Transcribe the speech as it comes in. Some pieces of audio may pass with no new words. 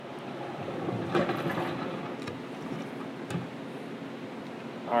All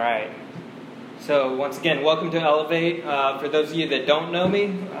right. So once again, welcome to Elevate. For those of you that don't know me,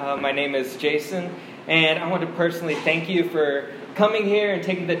 my name is Jason, and I want to personally thank you for coming here and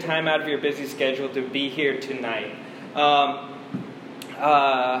taking the time out of your busy schedule to be here tonight.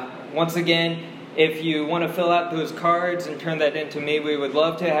 Once again, if you want to fill out those cards and turn that into me, we would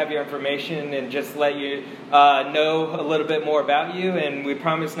love to have your information and just let you know a little bit more about you. And we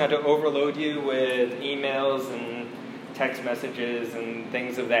promise not to overload you with emails and text messages and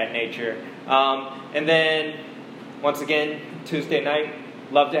things of that nature. And then, once again, Tuesday night,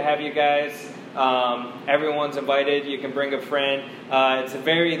 love to have you guys. Everyone's invited. You can bring a friend. It's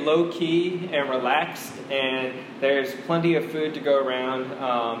very low-key and relaxed, and there's plenty of food to go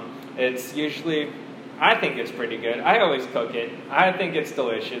around. It's usually, I think it's pretty good. I always cook it. I think it's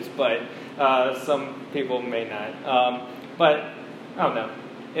delicious, but some people may not. But I don't know.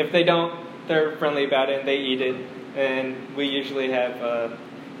 If they don't, they're friendly about it and they eat it. And we usually have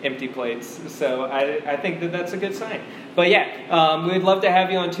empty plates. So I think that that's a good sign. But yeah, we'd love to have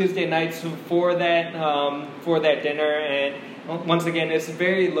you on Tuesday nights for that dinner. And once again, it's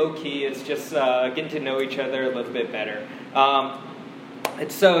very low-key. It's just getting to know each other a little bit better.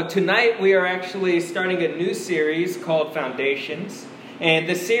 And so tonight we are actually starting a new series called Foundations. And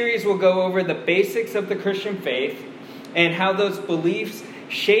the series will go over the basics of the Christian faith and how those beliefs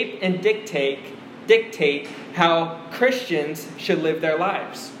shape and dictate how Christians should live their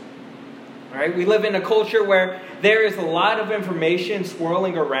lives. All right? We live in a culture where there is a lot of information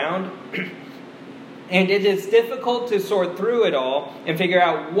swirling around, and it is difficult to sort through it all and figure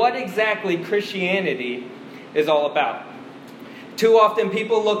out what exactly Christianity is all about. Too often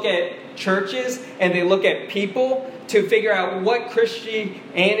people look at churches and they look at people to figure out what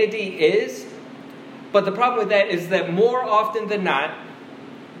Christianity is. But the problem with that is that more often than not,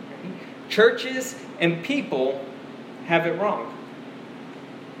 churches and people have it wrong.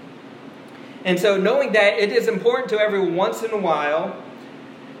 And so knowing that, it is important to every once in a while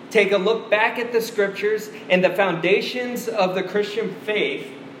take a look back at the scriptures and the foundations of the Christian faith,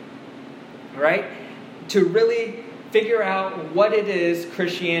 right? To really figure out what it is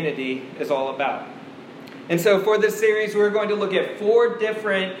Christianity is all about. And so for this series, we're going to look at 4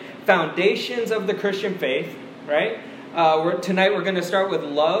 different foundations of the Christian faith, right? Tonight we're going to start with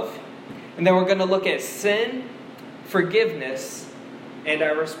love, and then we're going to look at sin, forgiveness, and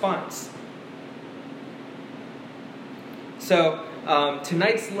our response. So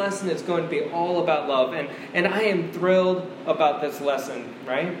tonight's lesson is going to be all about love, and I am thrilled about this lesson,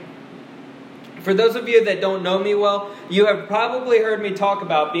 right? For those of you that don't know me well, you have probably heard me talk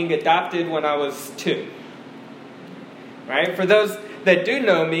about being adopted when I was 2. Right? For those that do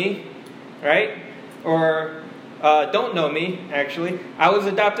know me, right, or don't know me, actually, I was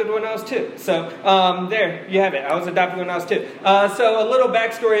adopted when I was 2. So there, you have it. I was adopted when I was 2. So a little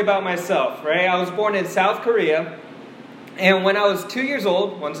backstory about myself, right? I was born in South Korea. And when I was 2 years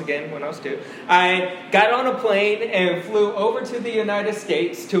old, once again, when I was 2, I got on a plane and flew over to the United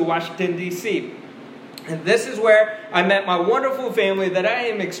States to Washington, D.C. And this is where I met my wonderful family that I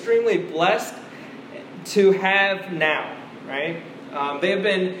am extremely blessed to have now, right? They have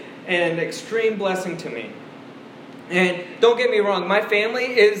been an extreme blessing to me. And don't get me wrong, my family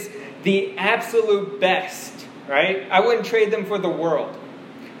is the absolute best, right? I wouldn't trade them for the world.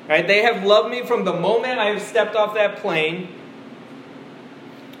 Right? They have loved me from the moment I have stepped off that plane.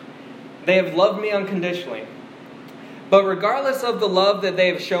 They have loved me unconditionally. But regardless of the love that they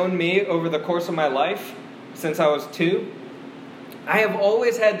have shown me over the course of my life, since I was 2, I have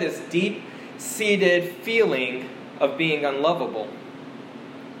always had this deep-seated feeling of being unlovable.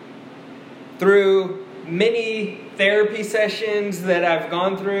 Through many therapy sessions that I've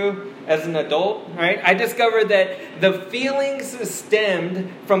gone through as an adult, right, I discovered that the feelings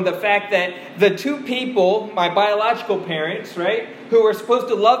stemmed from the fact that the 2 people, my biological parents, right, who were supposed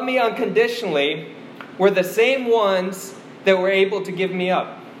to love me unconditionally, were the same ones that were able to give me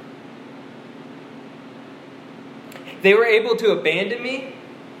up. They were able to abandon me,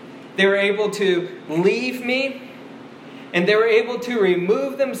 they were able to leave me, and they were able to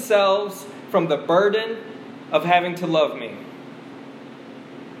remove themselves from the burden of having to love me.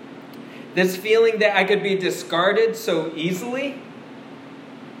 This feeling that I could be discarded so easily,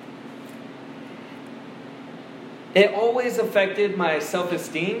 it always affected my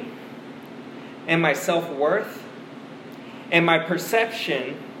self-esteem and my self-worth and my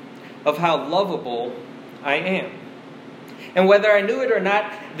perception of how lovable I am. And whether I knew it or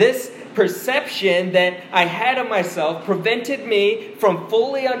not, this perception that I had of myself prevented me from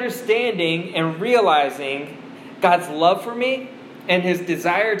fully understanding and realizing God's love for me and His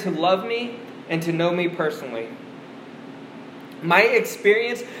desire to love me and to know me personally. My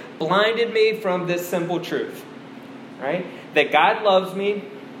experience blinded me from this simple truth, right? That God loves me,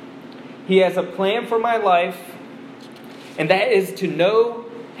 He has a plan for my life, and that is to know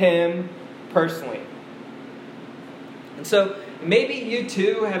Him personally. And so maybe you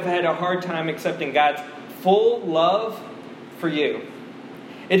too have had a hard time accepting God's full love for you.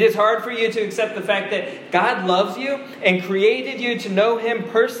 It is hard for you to accept the fact that God loves you and created you to know Him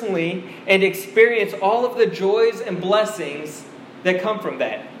personally and experience all of the joys and blessings that come from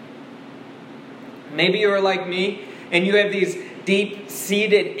that. Maybe you are like me and you have these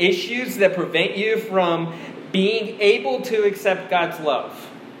deep-seated issues that prevent you from being able to accept God's love.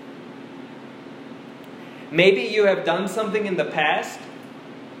 Maybe you have done something in the past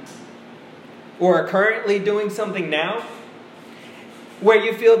or are currently doing something now where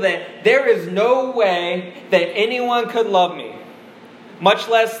you feel that there is no way that anyone could love me, much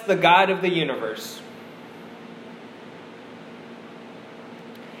less the God of the universe.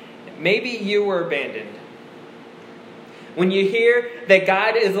 Maybe you were abandoned. When you hear that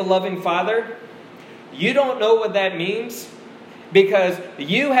God is a loving Father, you don't know what that means because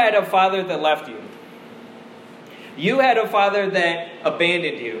you had a father that left you. You had a father that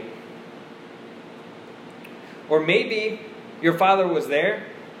abandoned you. Or maybe your father was there,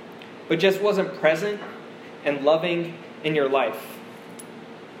 but just wasn't present and loving in your life.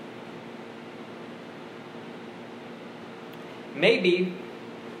 Maybe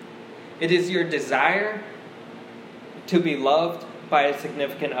it is your desire to be loved by a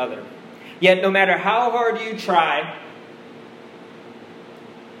significant other. Yet no matter how hard you try,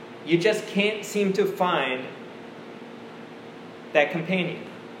 you just can't seem to find that companion.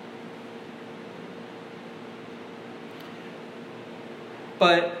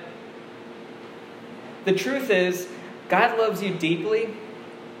 But the truth is, God loves you deeply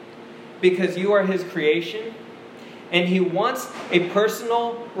because you are His creation, and He wants a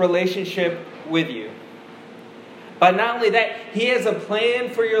personal relationship with you. But not only that, He has a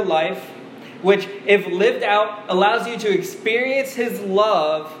plan for your life, which, if lived out, allows you to experience His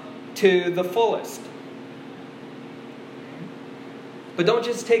love to the fullest. But don't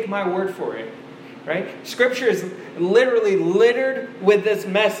just take my word for it, right? Scripture is literally littered with this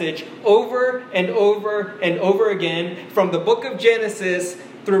message over and over and over again from the book of Genesis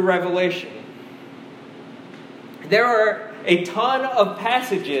through Revelation. There are a ton of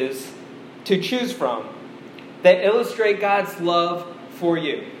passages to choose from that illustrate God's love for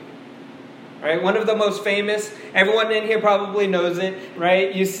you. Right? One of the most famous, everyone in here probably knows it,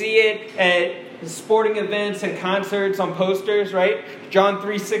 right? You see it at sporting events and concerts on posters, right? John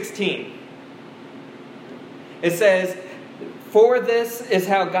 3:16. It says, "For this is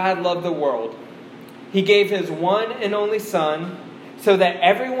how God loved the world. He gave His one and only Son, so that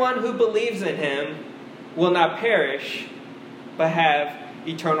everyone who believes in Him will not perish, but have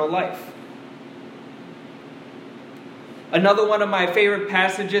eternal life." Another one of my favorite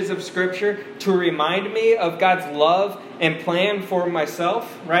passages of Scripture to remind me of God's love and plan for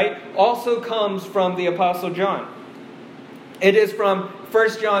myself, right, also comes from the Apostle John. It is from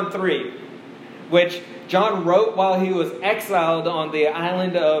 1 John 3, which John wrote while he was exiled on the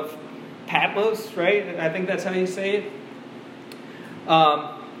island of Patmos, right? I think that's how you say it.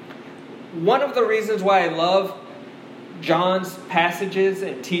 One of the reasons why I love John's passages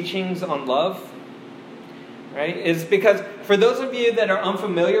and teachings on love, right, is because for those of you that are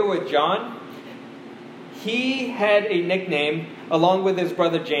unfamiliar with John, he had a nickname along with his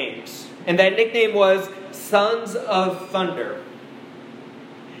brother James. And that nickname was Sons of Thunder.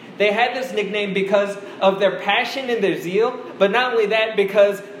 They had this nickname because of their passion and their zeal, but not only that,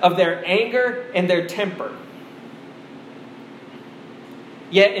 because of their anger and their temper.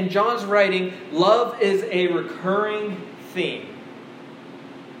 Yet in John's writing, love is a recurring theme.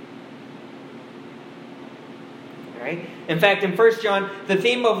 Right? In fact, in 1 John, the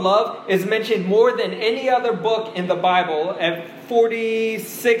theme of love is mentioned more than any other book in the Bible at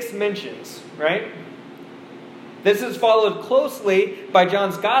 46 mentions, right? This is followed closely by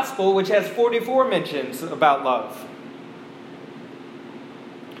John's Gospel, which has 44 mentions about love.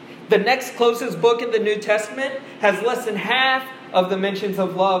 The next closest book in the New Testament has less than half of the mentions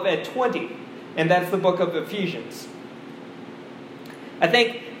of love at 20, and that's the book of Ephesians. I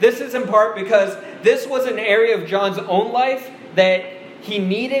think this is in part because this was an area of John's own life that he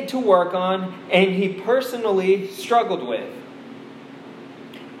needed to work on and he personally struggled with.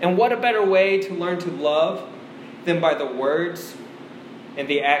 And what a better way to learn to love than by the words and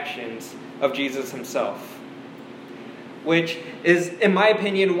the actions of Jesus himself. Which is, in my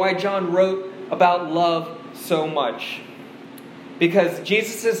opinion, why John wrote about love so much. because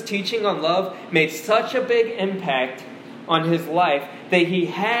Jesus' teaching on love made such a big impact on his life that he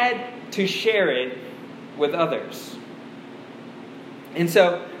had to share it with others. And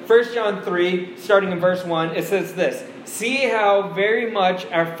so, 1 John 3, starting in verse 1, it says this: "See how very much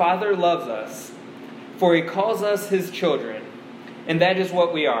our Father loves us, for he calls us his children, and that is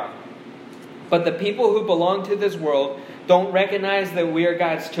what we are. But the people who belong to this world don't recognize that we are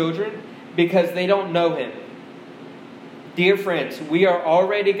God's children because they don't know him. Dear friends, we are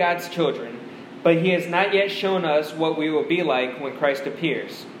already God's children, but he has not yet shown us what we will be like when Christ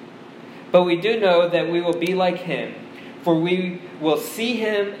appears. But we do know that we will be like him, for we will see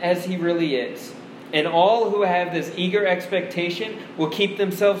him as he really is. And all who have this eager expectation will keep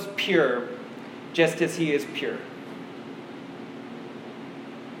themselves pure, just as he is pure."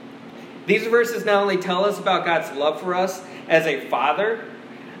 These verses not only tell us about God's love for us as a father,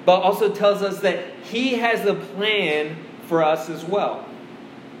 but also tells us that he has a plan for us as well.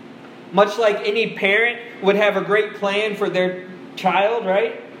 Much like any parent would have a great plan for their child,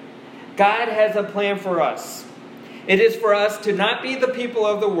 right? God has a plan for us. It is for us to not be the people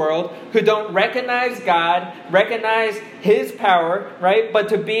of the world who don't recognize God, recognize his power, right? But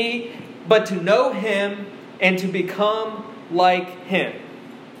to know him and to become like him.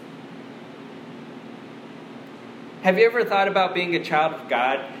 Have you ever thought about being a child of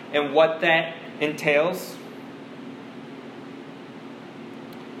God and what that entails?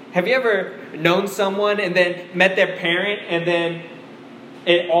 Have you ever known someone and then met their parent and then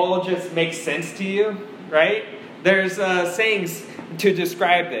it all just makes sense to you, right? There's sayings to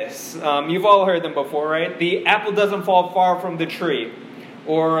describe this. You've all heard them before, right? The apple doesn't fall far from the tree.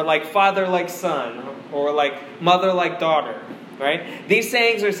 Or like father like son. Or like mother like daughter, right? These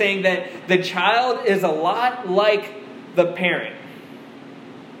sayings are saying that the child is a lot like the parent.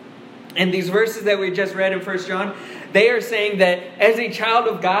 And these verses that we just read in 1 John, they are saying that as a child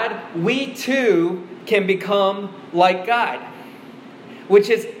of God, we too can become like God. Which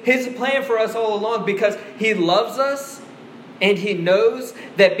is his plan for us all along, because he loves us and he knows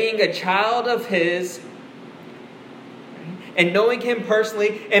that being a child of his and knowing him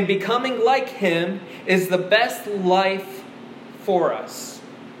personally and becoming like him is the best life for us.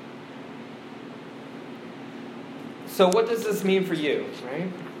 So what does this mean for you, right?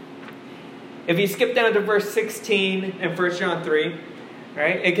 If you skip down to verse 16 in 1 John 3,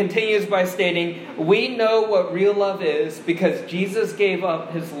 right, it continues by stating, "We know what real love is because Jesus gave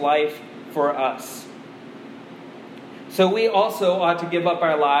up his life for us. So we also ought to give up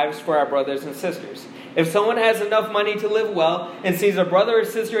our lives for our brothers and sisters. If someone has enough money to live well and sees a brother or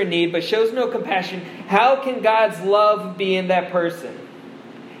sister in need but shows no compassion, how can God's love be in that person?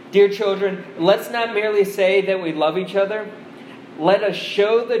 Dear children, let's not merely say that we love each other. Let us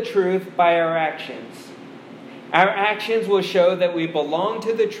show the truth by our actions. Our actions will show that we belong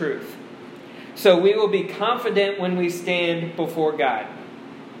to the truth. So we will be confident when we stand before God."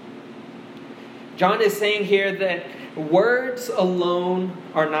 John is saying here that words alone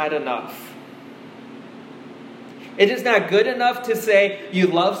are not enough. It is not good enough to say you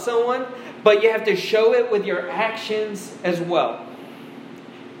love someone, but you have to show it with your actions as well.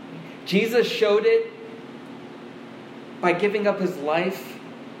 Jesus showed it by giving up his life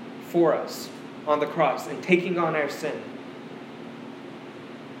for us on the cross and taking on our sin.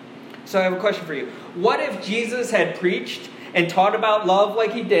 So I have a question for you. What if Jesus had preached and taught about love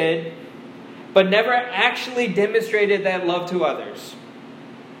like he did, but never actually demonstrated that love to others?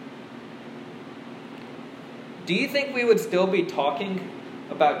 Do you think we would still be talking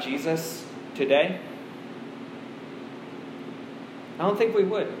about Jesus today? I don't think we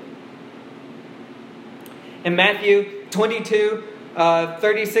would. In Matthew 22,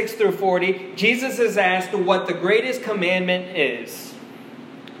 36 through 40, Jesus is asked what the greatest commandment is.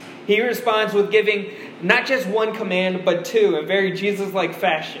 He responds with giving not just one command, but two, in very Jesus-like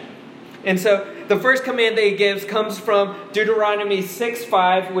fashion. And so the first command that he gives comes from Deuteronomy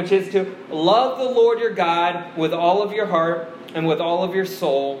 6:5, which is to love the Lord your God with all of your heart and with all of your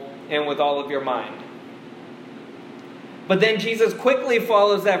soul and with all of your mind. But then Jesus quickly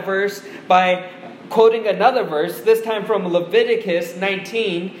follows that verse by quoting another verse, this time from Leviticus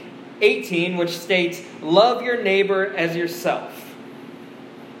 19:18, which states, "Love your neighbor as yourself."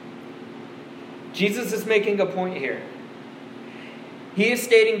 Jesus is making a point here. He is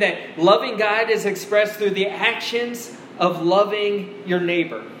stating that loving God is expressed through the actions of loving your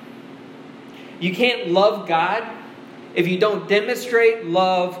neighbor. You can't love God if you don't demonstrate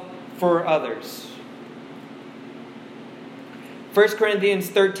love for others. 1 Corinthians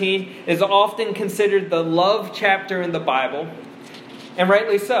 13 is often considered the love chapter in the Bible. And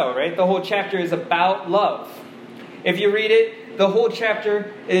rightly so, right? The whole chapter is about love. If you read it, the whole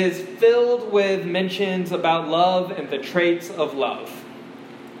chapter is filled with mentions about love and the traits of love.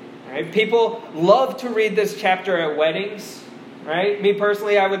 Right? People love to read this chapter at weddings. Right? Me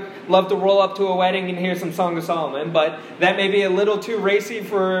personally, I would love to roll up to a wedding and hear some Song of Solomon, but that may be a little too racy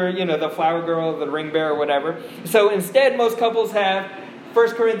for, the flower girl, the ring bearer, or whatever. So instead, most couples have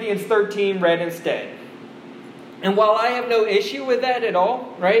 1 Corinthians 13 read instead. And while I have no issue with that at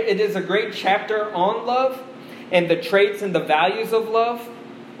all, right? It is a great chapter on love and the traits and the values of love.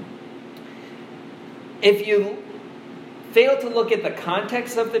 If you fail to look at the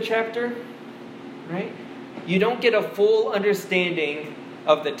context of the chapter, right? You don't get a full understanding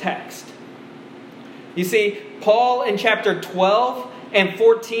of the text. You see, Paul in chapter 12 and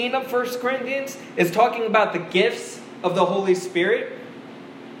 14 of 1 Corinthians is talking about the gifts of the Holy Spirit.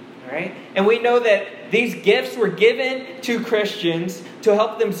 Right? And we know that these gifts were given to Christians to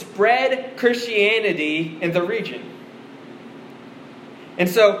help them spread Christianity in the region. And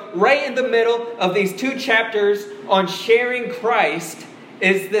so, right in the middle of these two chapters on sharing Christ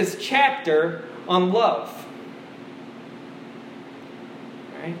is this chapter on love.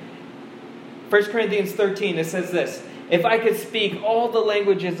 Right? 1 Corinthians 13, it says this: "If I could speak all the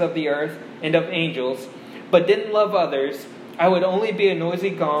languages of the earth and of angels, but didn't love others, I would only be a noisy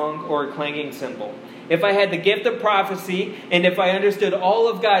gong or a clanging cymbal. If I had the gift of prophecy, and if I understood all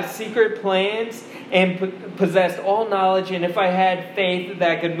of God's secret plans and possessed all knowledge, and if I had faith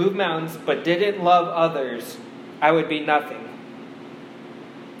that I could move mountains but didn't love others, I would be nothing.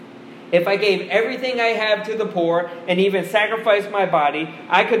 If I gave everything I have to the poor and even sacrificed my body,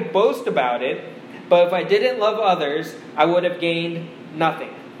 I could boast about it, but if I didn't love others, I would have gained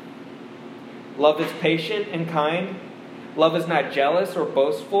nothing. Love is patient and kind. Love is not jealous or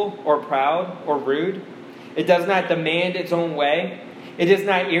boastful or proud or rude. It does not demand its own way. It is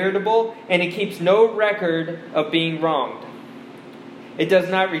not irritable, and it keeps no record of being wronged. It does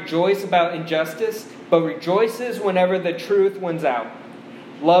not rejoice about injustice, but rejoices whenever the truth wins out.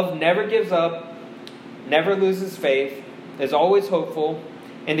 Love never gives up, never loses faith, is always hopeful,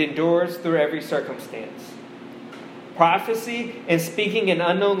 and endures through every circumstance. Prophecy and speaking in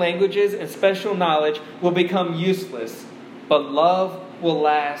unknown languages and special knowledge will become useless, but love will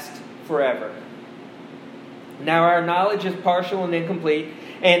last forever. Now our knowledge is partial and incomplete,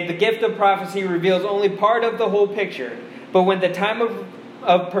 and the gift of prophecy reveals only part of the whole picture. But when the time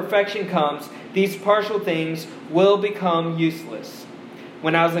of perfection comes, these partial things will become useless.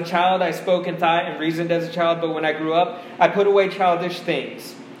 When I was a child, I spoke and thought and reasoned as a child, but when I grew up, I put away childish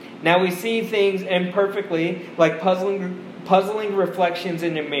things. Now we see things imperfectly, like puzzling reflections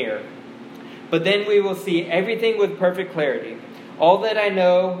in a mirror. But then we will see everything with perfect clarity. All that I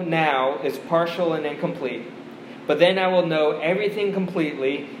know now is partial and incomplete. But then I will know everything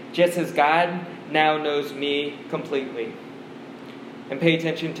completely, just as God now knows me completely. And pay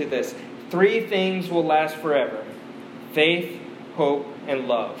attention to this. 3 things will last forever: faith, hope, and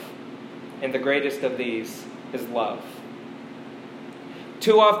love. And the greatest of these is love.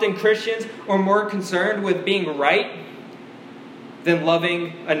 Too often Christians are more concerned with being right than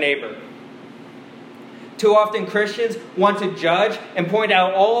loving a neighbor. Too often Christians want to judge and point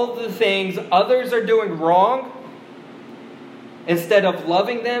out all the things others are doing wrong instead of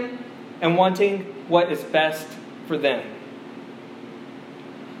loving them and wanting what is best for them.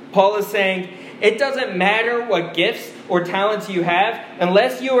 Paul is saying, it doesn't matter what gifts or talents you have,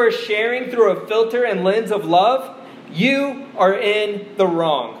 unless you are sharing through a filter and lens of love, you are in the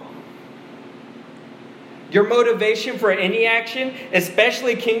wrong. Your motivation for any action,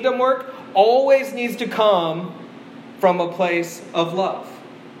 especially kingdom work, always needs to come from a place of love.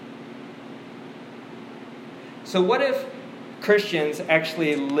 So what if Christians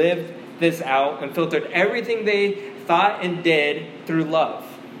actually lived this out and filtered everything they thought and did through love?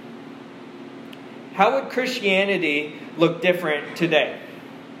 How would Christianity look different today?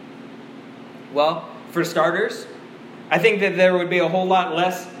 Well, for starters, I think that there would be a whole lot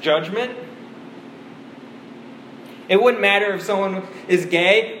less judgment. It wouldn't matter if someone is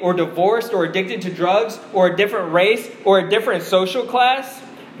gay or divorced or addicted to drugs or a different race or a different social class.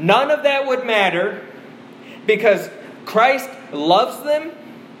 None of that would matter because Christ loves them,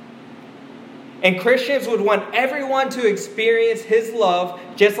 and Christians would want everyone to experience His love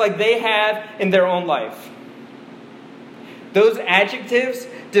just like they have in their own life. Those adjectives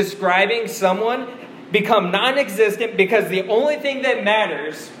describing someone become non-existent because the only thing that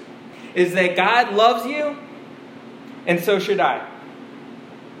matters is that God loves you, and so should I.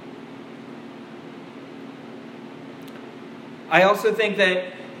 I also think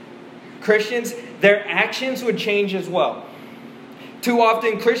that Christians, their actions would change as well. Too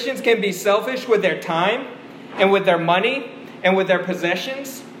often Christians can be selfish with their time and with their money and with their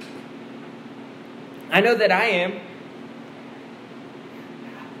possessions? I know that I am.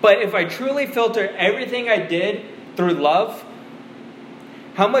 But if I truly filter everything I did through love,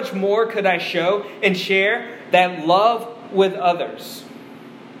 how much more could I show and share that love with others?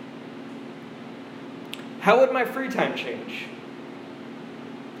 How would my free time change?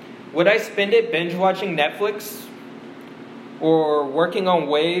 Would I spend it binge watching Netflix or working on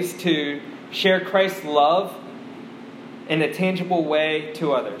ways to share Christ's love in a tangible way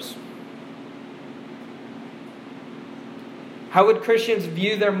to others? How would Christians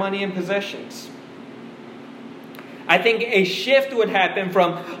view their money and possessions? I think a shift would happen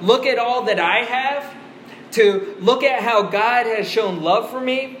from look at all that I have to look at how God has shown love for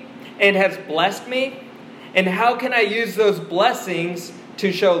me and has blessed me, and how can I use those blessings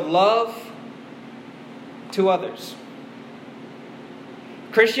to show love to others.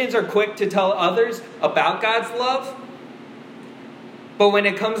 Christians are quick to tell others about God's love, but when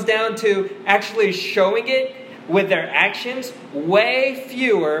it comes down to actually showing it with their actions, way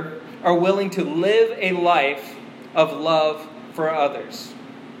fewer are willing to live a life of love for others.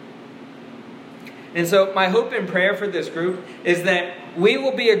 And so my hope and prayer for this group is that we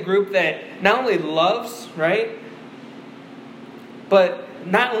will be a group that not only loves, right, but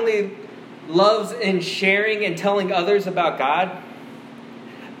not only loves in sharing and telling others about God,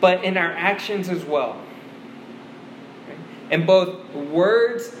 but in our actions as well. In both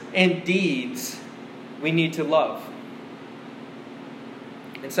words and deeds, we need to love.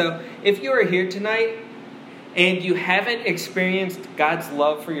 And so, if you are here tonight and you haven't experienced God's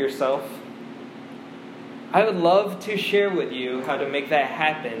love for yourself, I would love to share with you how to make that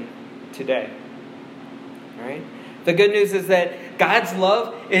happen today. All right? The good news is that God's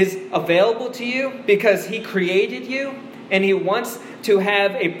love is available to you because He created you and He wants to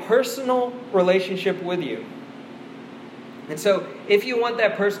have a personal relationship with you. And so, if you want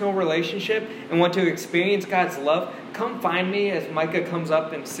that personal relationship and want to experience God's love, come find me as Micah comes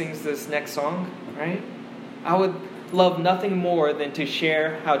up and sings this next song, right? I would love nothing more than to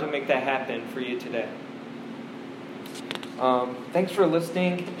share how to make that happen for you today. Thanks for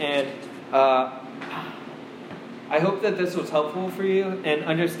listening, and I hope that this was helpful for you in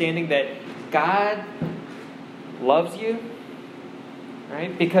understanding that God loves you,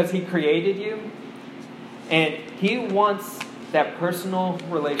 right? Because He created you, and He wants that personal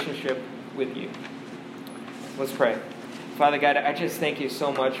relationship with you. Let's pray. Father God, I just thank you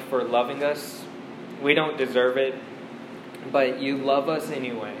so much for loving us. We don't deserve it, but you love us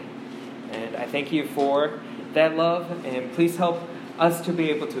anyway. And I thank you for that love, and please help us to be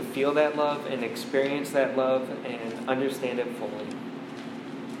able to feel that love and experience that love and understand it fully.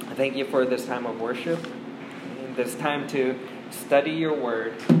 I thank you for this time of worship, and this time to study your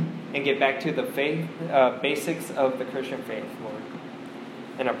word and get back to the faith basics of the Christian faith, Lord.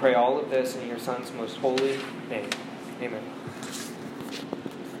 And I pray all of this in your Son's most holy name. Amen.